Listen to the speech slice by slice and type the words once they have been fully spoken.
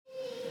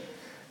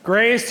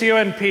Grace to you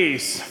and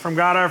peace from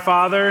God our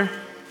Father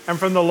and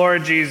from the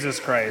Lord Jesus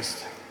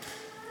Christ.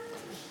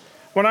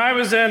 When I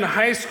was in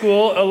high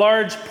school, a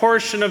large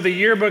portion of the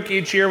yearbook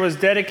each year was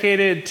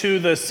dedicated to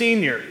the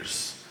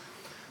seniors.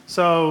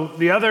 So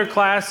the other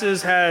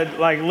classes had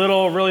like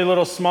really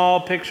little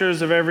small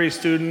pictures of every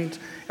student.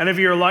 And if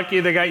you're lucky,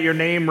 they got your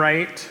name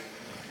right.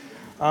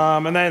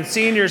 And then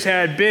seniors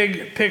had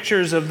big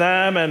pictures of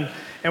them. And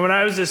when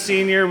I was a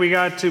senior, we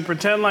got to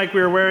pretend like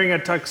we were wearing a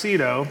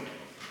tuxedo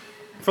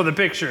for the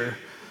picture.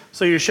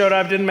 So you showed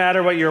up, didn't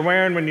matter what you were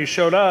wearing when you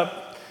showed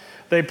up.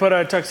 They put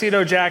a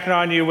tuxedo jacket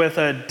on you with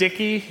a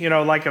dickie,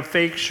 like a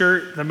fake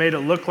shirt that made it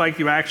look like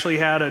you actually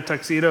had a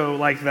tuxedo,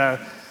 like the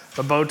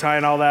bow tie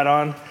and all that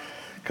on,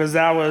 because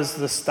that was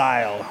the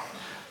style.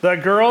 The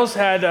girls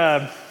had,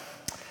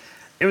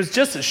 it was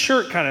just a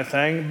shirt kind of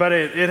thing, but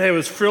it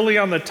was frilly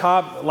on the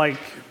top, like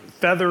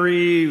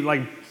feathery,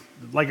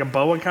 like a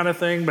boa kind of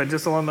thing, but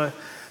just along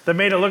that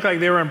made it look like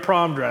they were in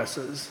prom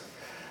dresses.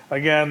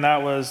 Again,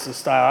 that was the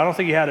style. I don't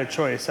think you had a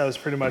choice. That was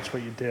pretty much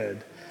what you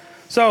did.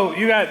 So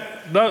you got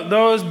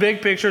those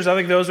big pictures. I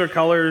think those were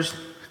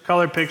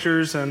colored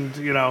pictures, and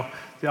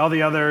all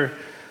the other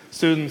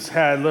students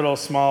had little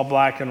small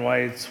black and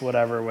whites,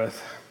 whatever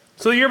with.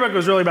 So the yearbook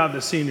was really about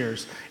the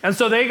seniors, and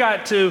so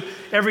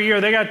every year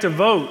they got to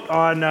vote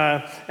on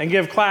and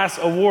give class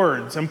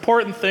awards.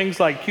 Important things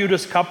like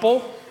cutest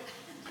couple,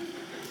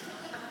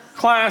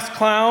 class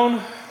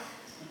clown,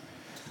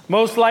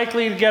 most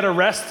likely to get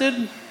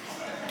arrested,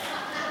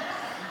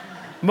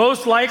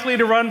 most likely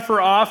to run for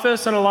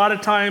office, and a lot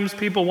of times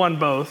people won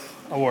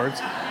both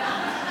awards.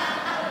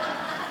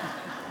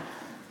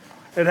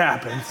 It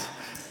happens.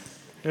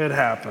 It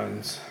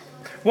happens.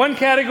 One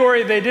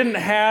category they didn't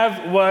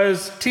have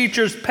was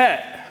teacher's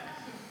pet.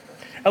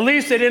 At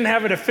least they didn't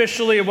have it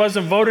officially. It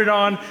wasn't voted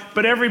on,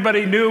 but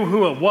everybody knew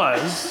who it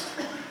was,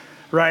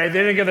 right? They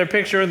didn't get their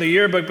picture in the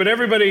yearbook, but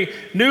everybody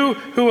knew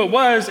who it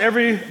was.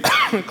 Every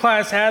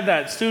class had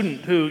that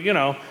student who,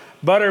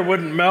 butter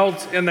wouldn't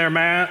melt in their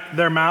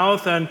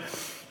mouth, and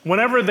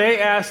whenever they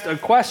asked a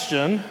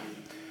question,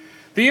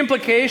 the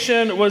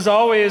implication was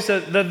always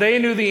that they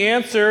knew the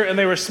answer and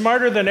they were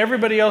smarter than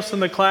everybody else in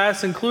the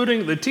class,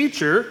 including the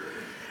teacher,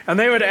 and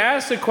they would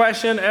ask the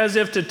question as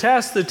if to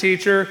test the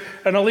teacher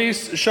and at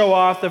least show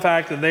off the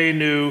fact that they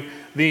knew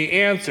the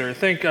answer.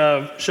 Think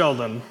of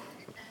Sheldon,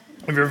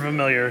 if you're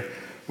familiar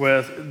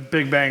with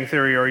Big Bang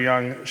Theory or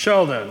young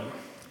Sheldon.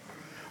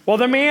 Well,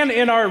 the man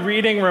in our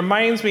reading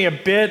reminds me a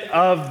bit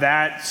of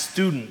that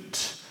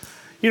student.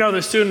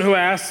 The student who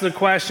asks the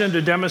question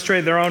to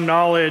demonstrate their own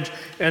knowledge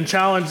and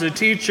challenge the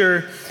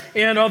teacher.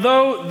 And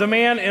although the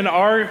man in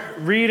our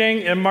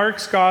reading in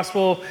Mark's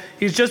gospel,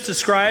 he's just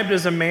described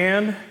as a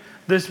man,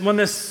 when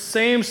this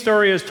same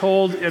story is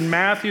told in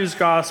Matthew's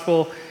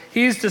gospel,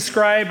 he's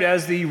described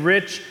as the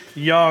rich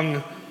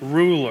young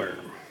ruler.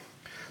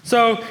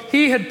 So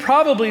he had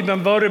probably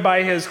been voted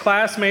by his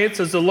classmates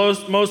as the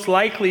most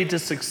likely to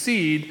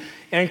succeed,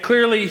 and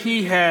clearly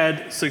he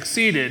had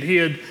succeeded. He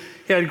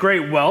had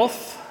great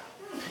wealth,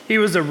 he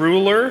was a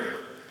ruler,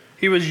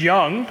 he was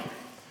young,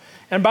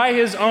 and by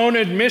his own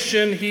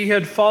admission, he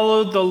had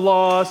followed the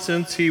law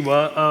since he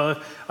was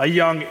a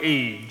young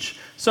age.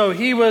 So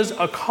he was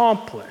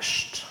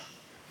accomplished.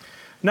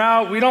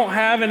 Now, we don't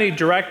have any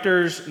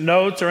director's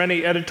notes or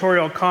any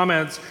editorial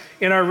comments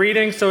in our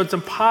reading, so it's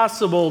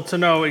impossible to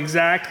know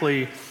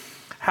exactly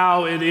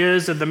how it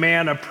is that the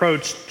man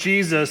approached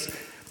Jesus,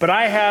 but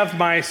I have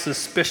my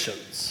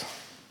suspicions.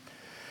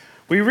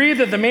 We read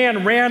that the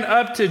man ran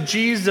up to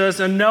Jesus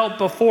and knelt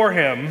before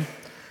him,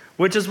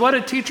 which is what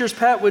a teacher's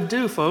pet would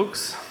do,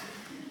 folks.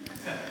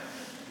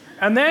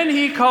 And then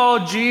he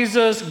called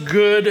Jesus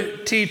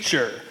good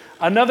teacher,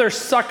 another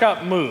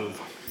suck-up move.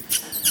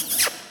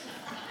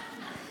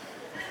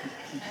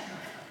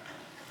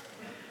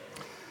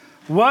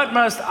 What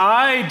must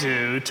I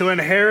do to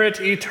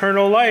inherit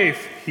eternal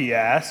life, he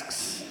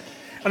asks.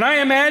 And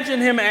I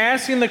imagine him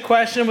asking the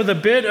question with a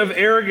bit of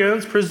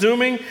arrogance,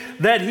 presuming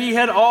that he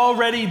had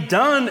already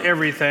done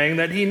everything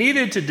that he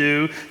needed to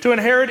do to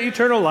inherit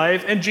eternal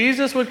life, and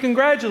Jesus would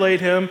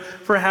congratulate him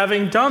for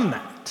having done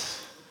that.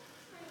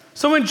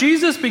 So when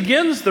Jesus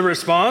begins the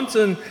response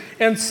and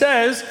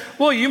says,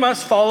 well, you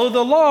must follow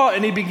the law,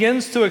 and he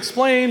begins to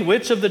explain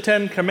which of the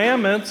 10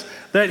 commandments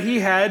that he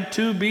had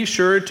to be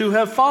sure to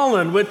have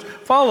followed,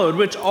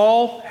 which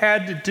all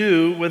had to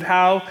do with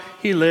how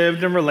he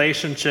lived in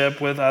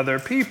relationship with other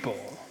people.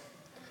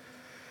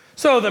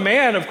 So the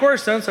man, of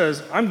course, then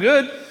says, I'm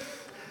good.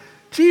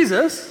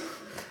 Jesus,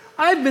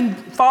 I've been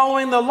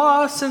following the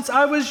law since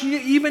I was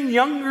even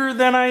younger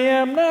than I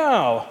am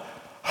now.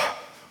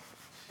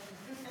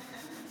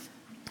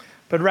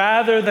 But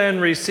rather than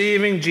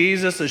receiving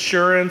Jesus'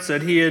 assurance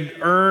that he had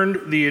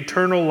earned the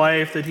eternal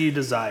life that he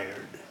desired,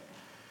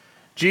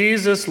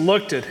 Jesus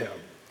looked at him,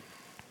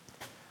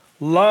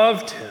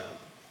 loved him,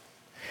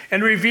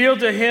 and revealed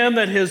to him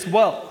that his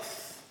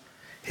wealth,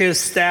 his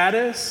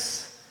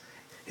status,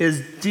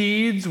 his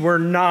deeds were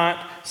not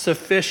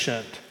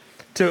sufficient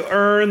to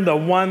earn the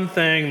one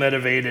thing that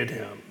evaded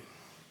him.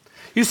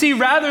 You see,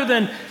 rather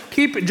than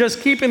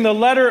just keeping the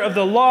letter of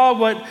the law,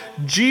 what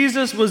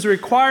Jesus was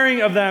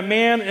requiring of that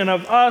man and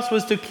of us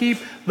was to keep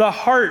the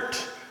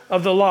heart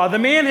of the law. The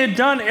man had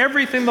done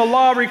everything the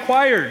law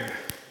required,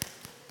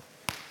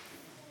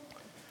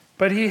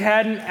 but he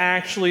hadn't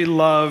actually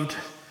loved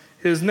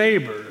his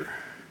neighbor.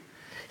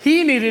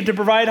 He needed to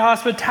provide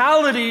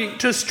hospitality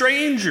to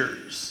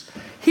strangers.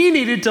 He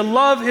needed to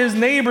love his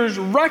neighbors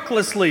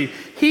recklessly.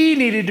 He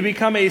needed to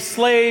become a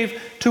slave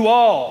to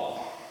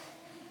all,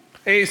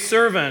 a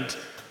servant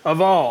of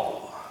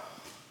all.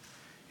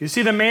 You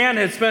see, the man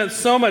had spent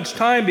so much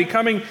time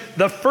becoming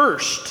the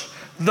first,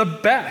 the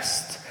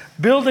best,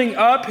 building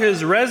up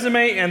his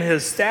resume and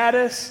his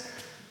status,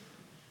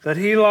 that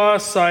he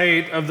lost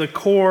sight of the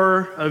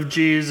core of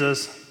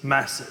Jesus'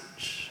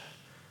 message,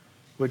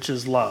 which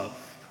is love.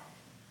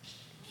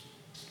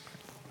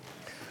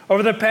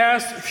 Over the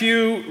past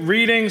few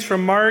readings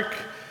from Mark,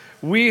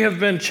 we have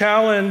been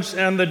challenged,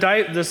 and the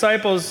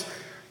disciples,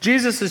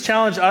 Jesus has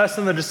challenged us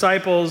and the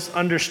disciples'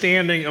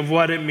 understanding of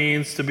what it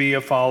means to be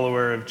a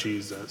follower of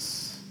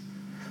Jesus.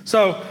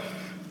 So,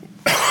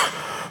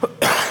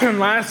 in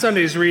last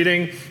Sunday's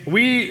reading,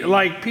 we,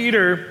 like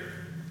Peter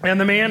and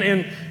the man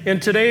in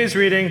today's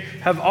reading,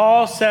 have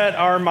all set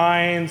our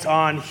minds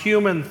on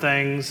human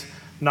things,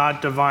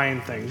 not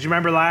divine things. You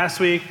remember last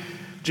week,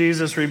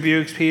 Jesus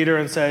rebukes Peter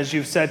and says,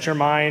 "You've set your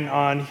mind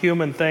on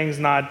human things,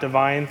 not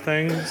divine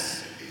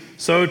things.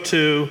 So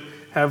too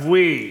have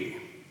we."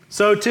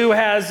 So too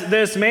has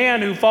this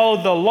man who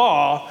followed the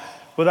law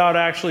without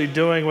actually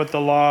doing what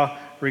the law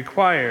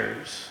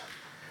requires.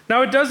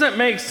 Now, it doesn't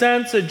make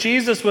sense that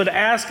Jesus would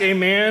ask a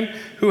man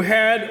who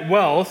had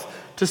wealth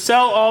to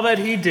sell all that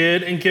he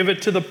did and give it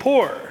to the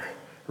poor,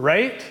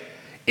 right?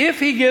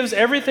 If he gives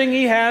everything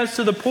he has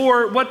to the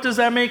poor, what does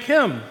that make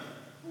him?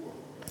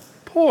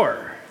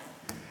 Poor.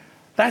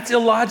 That's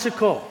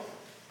illogical.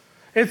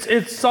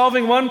 It's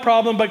solving one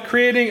problem but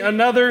creating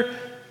another.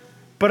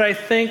 But I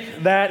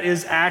think that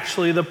is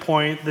actually the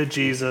point that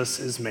Jesus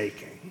is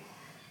making.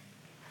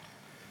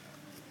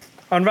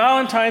 On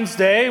Valentine's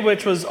Day,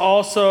 which was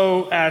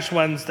also Ash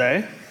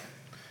Wednesday,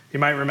 you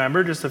might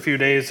remember just a few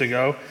days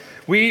ago,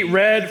 we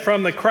read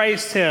from the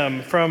Christ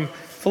hymn from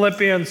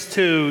Philippians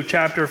 2,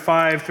 chapter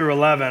 5 through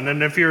 11.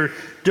 And if you're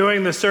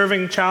doing the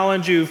serving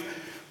challenge, you've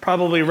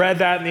probably read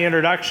that in the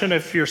introduction.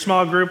 If your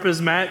small group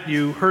is met,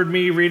 you heard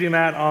me reading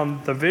that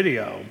on the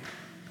video.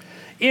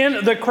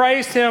 In the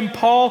Christ hymn,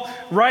 Paul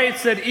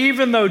writes that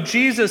even though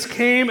Jesus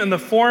came in the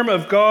form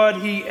of God,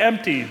 he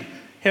emptied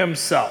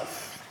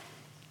himself.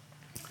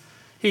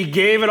 He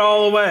gave it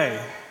all away.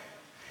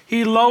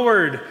 He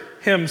lowered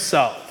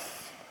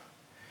himself.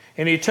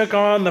 And he took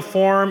on the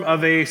form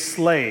of a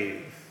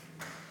slave,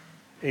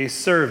 a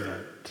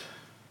servant.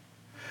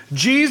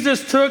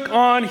 Jesus took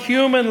on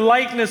human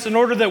likeness in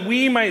order that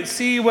we might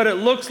see what it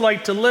looks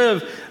like to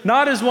live,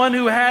 not as one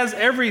who has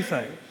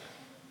everything,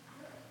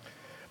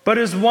 but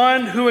as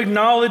one who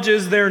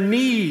acknowledges their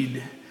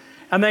need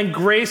and then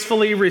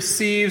gracefully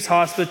receives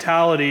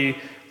hospitality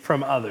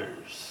from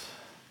others.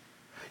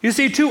 You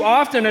see, too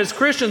often as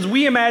Christians,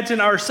 we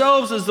imagine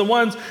ourselves as the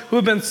ones who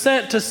have been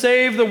sent to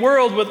save the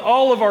world with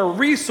all of our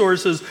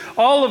resources,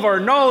 all of our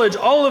knowledge,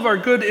 all of our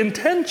good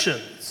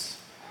intentions.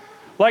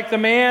 Like the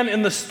man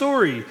in the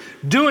story,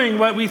 doing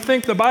what we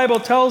think the Bible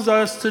tells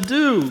us to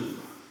do.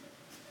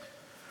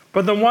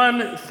 But the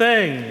one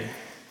thing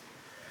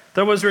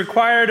that was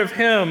required of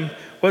him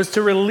was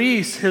to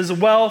release his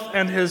wealth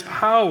and his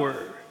power.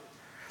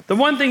 The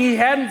one thing he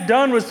hadn't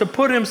done was to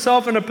put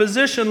himself in a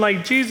position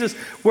like Jesus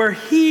where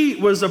he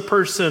was a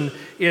person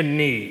in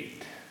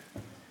need.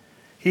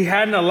 He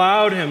hadn't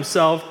allowed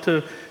himself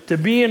to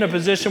be in a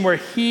position where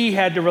he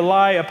had to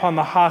rely upon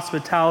the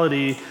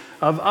hospitality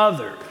of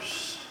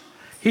others.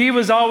 He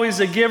was always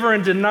a giver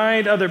and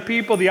denied other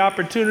people the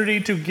opportunity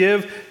to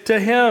give to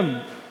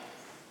him.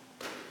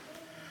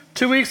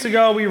 2 weeks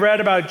ago, we read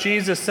about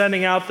Jesus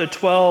sending out the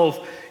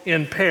 12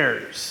 in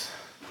pairs.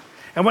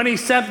 And when he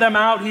sent them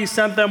out, he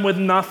sent them with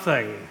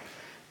nothing.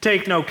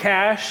 Take no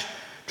cash.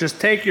 Just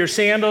take your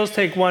sandals.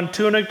 Take one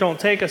tunic. Don't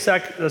take a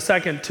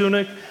second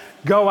tunic.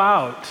 Go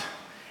out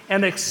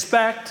and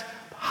expect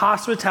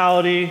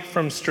hospitality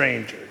from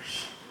strangers.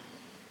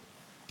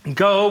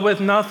 Go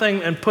with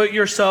nothing and put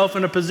yourself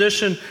in a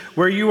position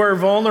where you are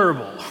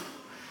vulnerable,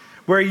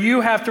 where you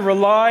have to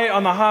rely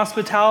on the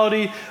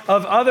hospitality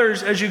of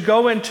others as you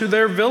go into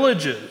their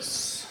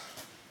villages.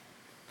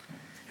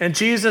 And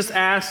Jesus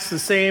asks the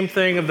same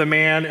thing of the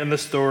man in the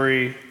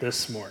story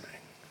this morning.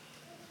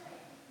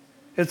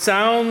 It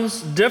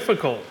sounds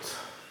difficult.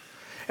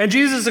 And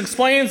Jesus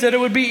explains that it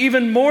would be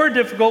even more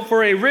difficult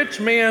for a rich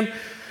man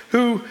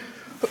who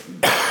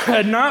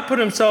had not put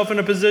himself in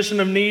a position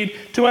of need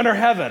to enter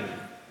heaven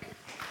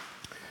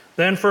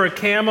than for a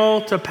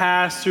camel to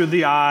pass through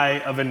the eye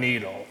of a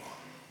needle.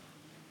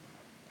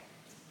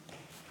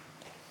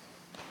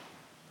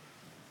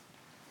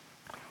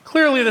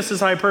 Clearly, this is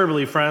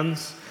hyperbole,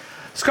 friends.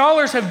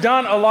 Scholars have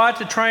done a lot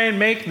to try and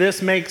make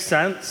this make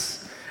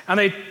sense.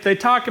 And they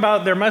talk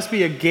about there must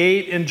be a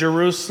gate in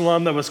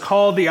Jerusalem that was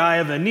called the Eye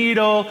of the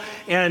Needle.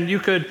 And you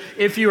could,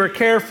 if you were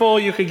careful,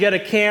 you could get a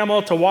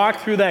camel to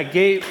walk through that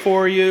gate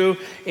for you.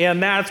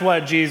 And that's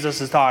what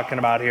Jesus is talking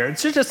about here.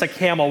 It's just a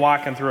camel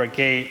walking through a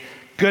gate.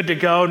 Good to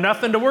go.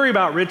 Nothing to worry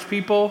about, rich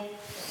people.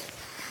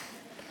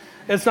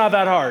 It's not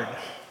that hard.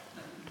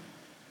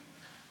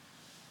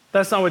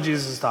 That's not what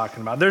Jesus is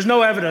talking about. There's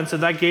no evidence that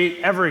that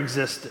gate ever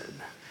existed.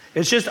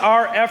 It's just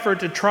our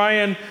effort to try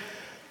and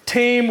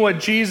tame what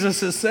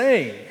Jesus is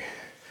saying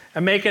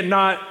and make it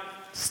not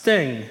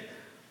sting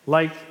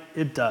like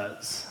it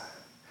does.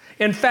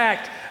 In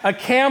fact, a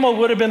camel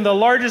would have been the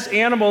largest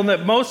animal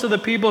that most of the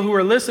people who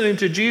were listening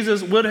to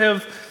Jesus would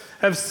have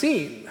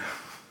seen.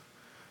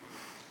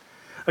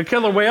 A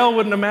killer whale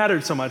wouldn't have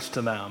mattered so much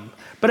to them.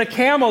 But a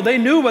camel, they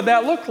knew what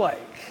that looked like.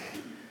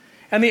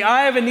 And the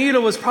eye of a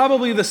needle was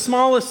probably the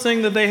smallest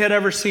thing that they had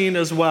ever seen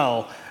as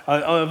well,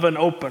 of an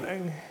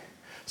opening.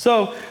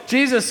 So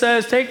Jesus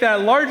says, take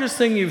that largest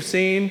thing you've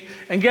seen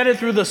and get it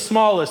through the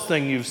smallest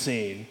thing you've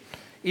seen.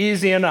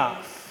 Easy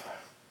enough.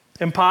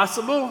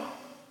 Impossible?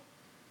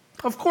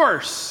 Of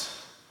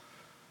course.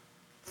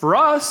 For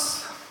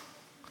us.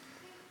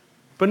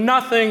 But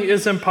nothing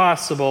is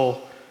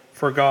impossible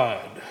for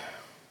God.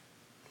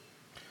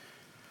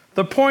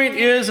 The point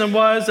is and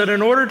was that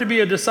in order to be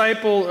a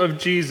disciple of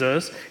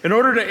Jesus, in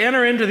order to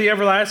enter into the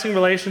everlasting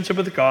relationship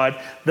with God,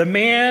 the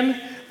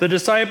man, the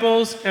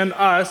disciples, and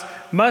us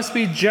must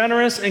be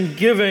generous and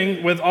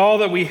giving with all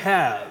that we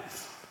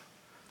have,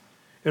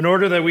 in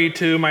order that we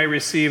too might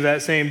receive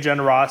that same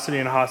generosity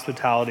and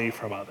hospitality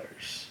from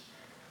others.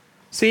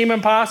 Seem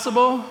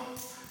impossible?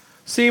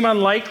 Seem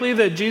unlikely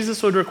that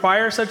Jesus would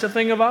require such a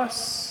thing of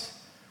us?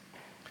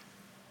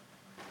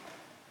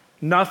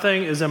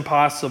 Nothing is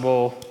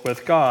impossible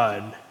with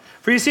God.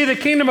 For you see, the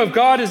kingdom of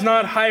God is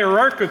not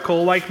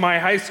hierarchical like my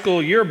high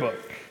school yearbook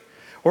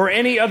or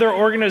any other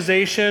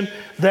organization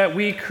that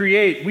we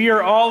create. We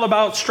are all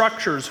about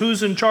structures.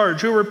 Who's in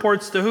charge? Who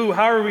reports to who?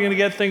 How are we going to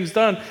get things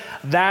done?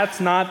 That's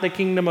not the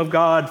kingdom of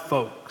God,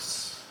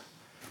 folks.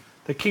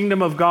 The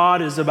kingdom of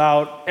God is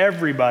about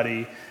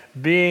everybody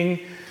being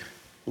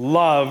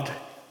loved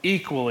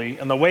equally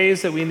in the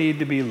ways that we need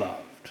to be loved.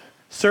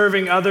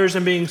 Serving others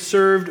and being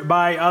served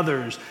by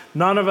others.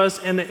 None of us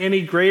in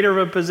any greater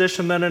of a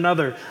position than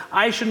another.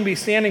 I shouldn't be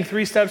standing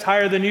 3 steps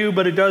higher than you,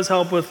 but it does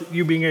help with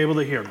you being able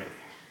to hear me.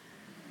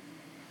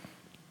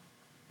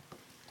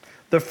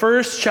 The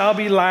first shall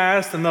be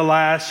last, and the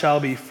last shall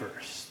be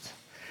first.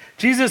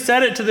 Jesus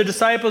said it to the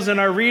disciples in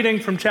our reading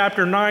from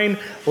chapter 9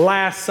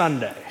 last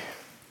Sunday.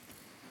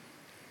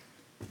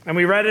 And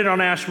we read it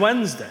on Ash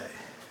Wednesday.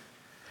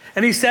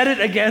 And he said it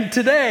again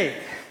today.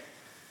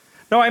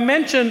 Now, I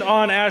mentioned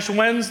on Ash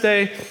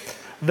Wednesday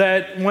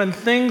that when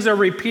things are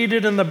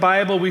repeated in the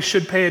Bible, we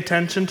should pay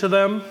attention to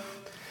them.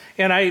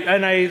 And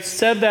I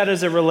said that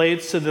as it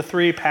relates to the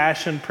 3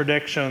 passion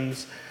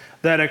predictions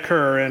that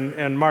occur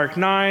in Mark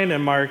 9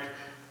 and Mark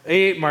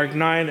 8, Mark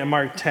 9, and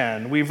Mark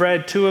 10. We've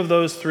read 2 of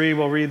those 3.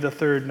 We'll read the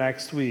 3rd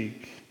next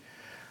week.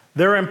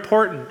 They're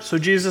important, so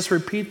Jesus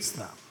repeats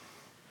them.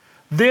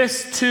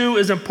 This too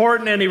is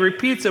important, and he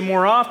repeats it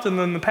more often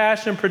than the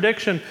passion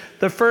prediction.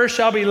 The first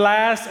shall be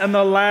last, and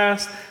the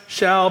last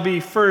shall be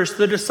first.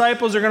 The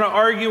disciples are going to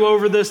argue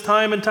over this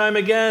time and time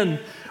again.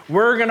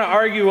 We're going to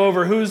argue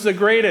over who's the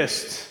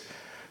greatest,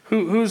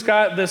 who's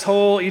got this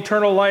whole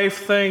eternal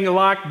life thing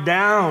locked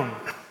down,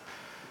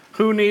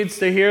 who needs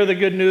to hear the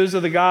good news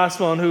of the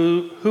gospel, and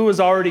who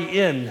is already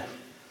in.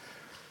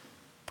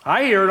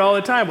 I hear it all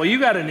the time. Well, you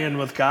got an in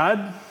with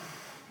God.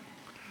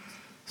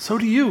 So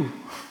do you.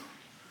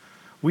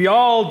 We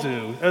all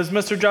do, as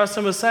Mr.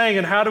 Justin was saying.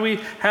 And how do we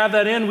have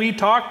that in? We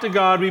talk to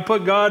God. We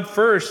put God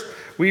first.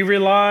 We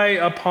rely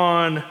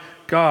upon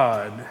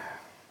God.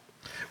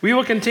 We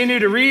will continue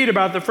to read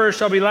about the first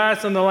shall be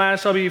last and the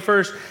last shall be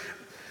first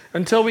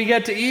until we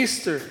get to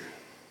Easter.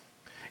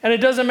 And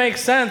it doesn't make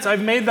sense.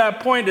 I've made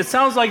that point. It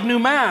sounds like new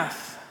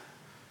math,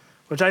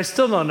 which I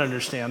still don't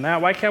understand that.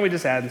 Why can't we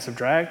just add and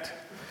subtract?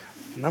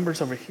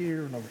 Numbers over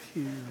here and over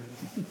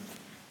here.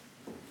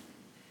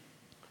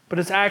 But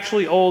it's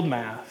actually old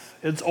math.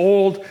 It's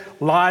old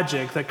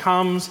logic that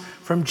comes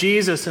from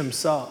Jesus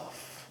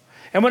himself.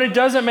 And when it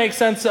doesn't make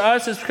sense to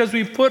us, it's because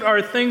we put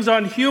our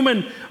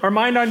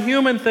mind on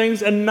human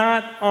things and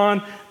not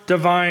on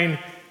divine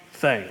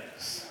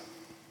things.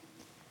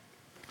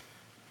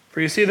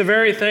 For you see, the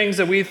very things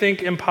that we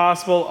think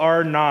impossible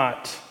are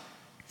not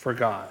for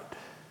God.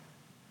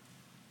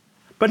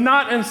 But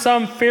not in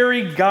some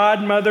fairy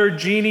godmother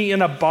genie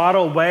in a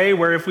bottle way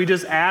where if we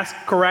just ask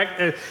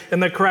in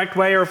the correct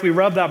way, or if we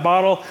rub that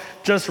bottle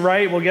just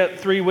right, we'll get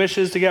 3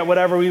 wishes to get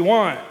whatever we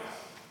want.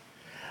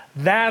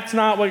 That's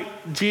not what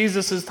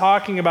Jesus is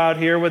talking about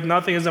here with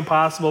nothing is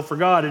impossible for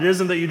God. It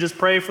isn't that you just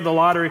pray for the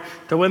lottery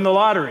to win the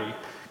lottery.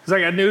 Because I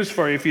got news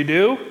for you. If you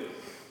do,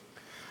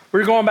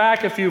 we're going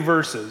back a few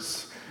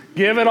verses.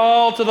 Give it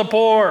all to the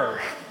poor.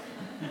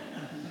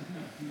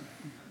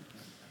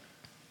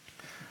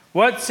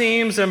 What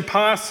seems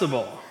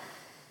impossible?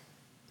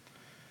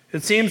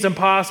 It seems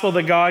impossible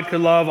that God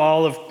could love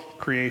all of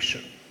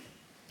creation.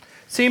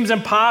 Seems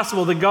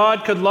impossible that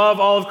God could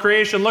love all of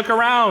creation. Look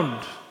around.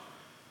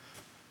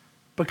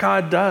 But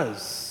God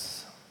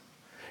does.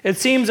 It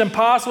seems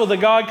impossible that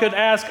God could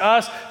ask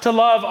us to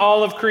love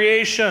all of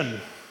creation.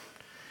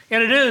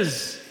 And it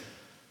is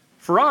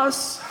for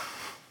us,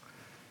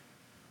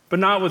 but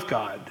not with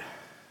God.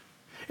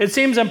 It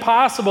seems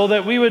impossible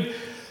that we would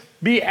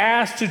be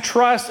asked to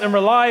trust and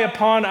rely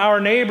upon our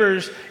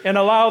neighbors and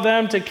allow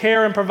them to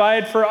care and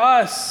provide for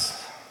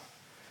us.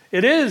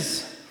 It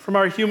is from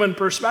our human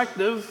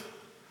perspective,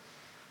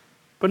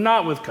 but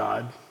not with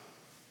God.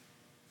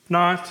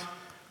 Not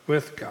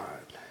with God.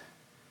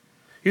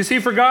 You see,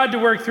 for God to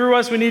work through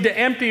us, we need to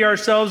empty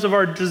ourselves of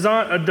our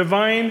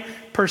divine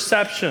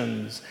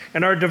perceptions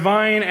and our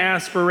divine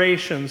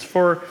aspirations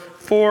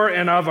for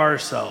and of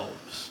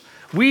ourselves.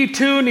 We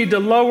too need to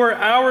lower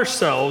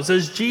ourselves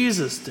as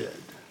Jesus did.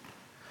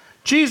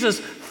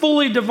 Jesus,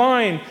 fully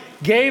divine,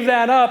 gave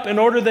that up in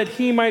order that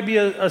he might be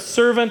a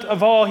servant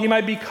of all. He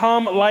might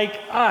become like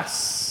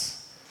us.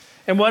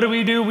 And what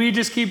do? We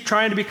just keep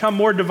trying to become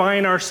more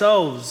divine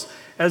ourselves,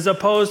 as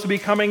opposed to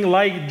becoming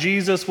like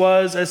Jesus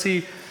was as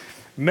he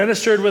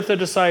ministered with the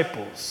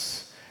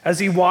disciples, as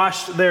he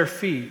washed their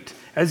feet,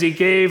 as he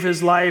gave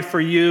his life for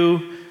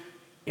you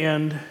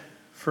and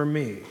for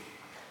me.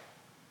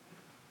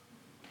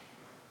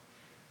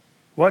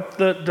 What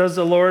does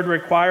the Lord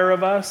require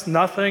of us?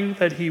 Nothing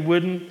that he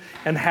wouldn't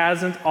and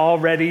hasn't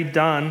already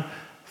done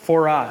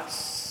for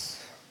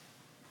us.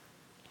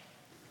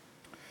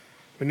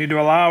 We need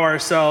to allow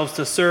ourselves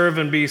to serve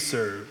and be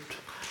served.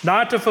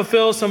 Not to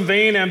fulfill some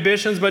vain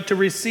ambitions, but to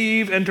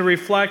receive and to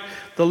reflect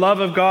the love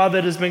of God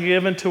that has been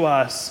given to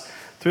us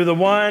through the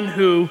one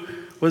who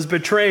was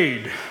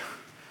betrayed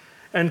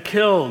and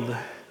killed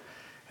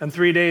and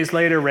 3 days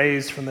later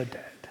raised from the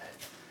dead.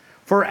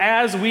 For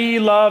as we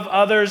love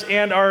others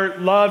and are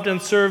loved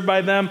and served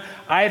by them,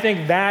 I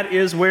think that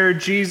is where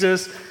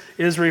Jesus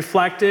is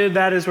reflected.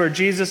 That is where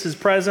Jesus is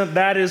present.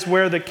 That is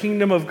where the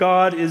kingdom of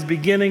God is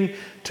beginning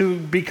to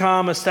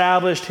become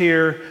established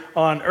here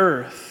on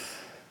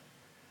earth,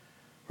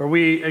 where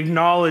we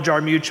acknowledge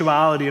our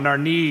mutuality and our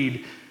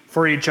need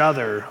for each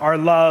other, our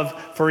love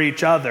for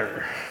each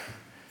other,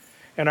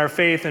 and our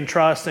faith and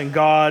trust in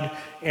God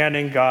and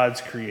in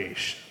God's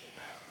creation.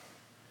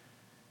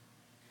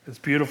 It's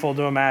beautiful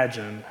to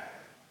imagine.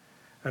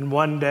 And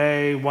one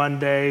day,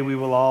 we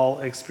will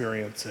all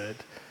experience it.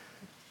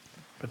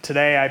 But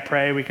today, I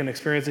pray we can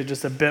experience it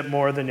just a bit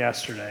more than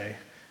yesterday,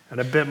 and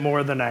a bit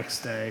more the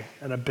next day,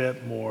 and a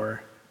bit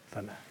more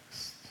the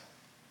next.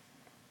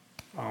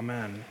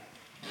 Amen.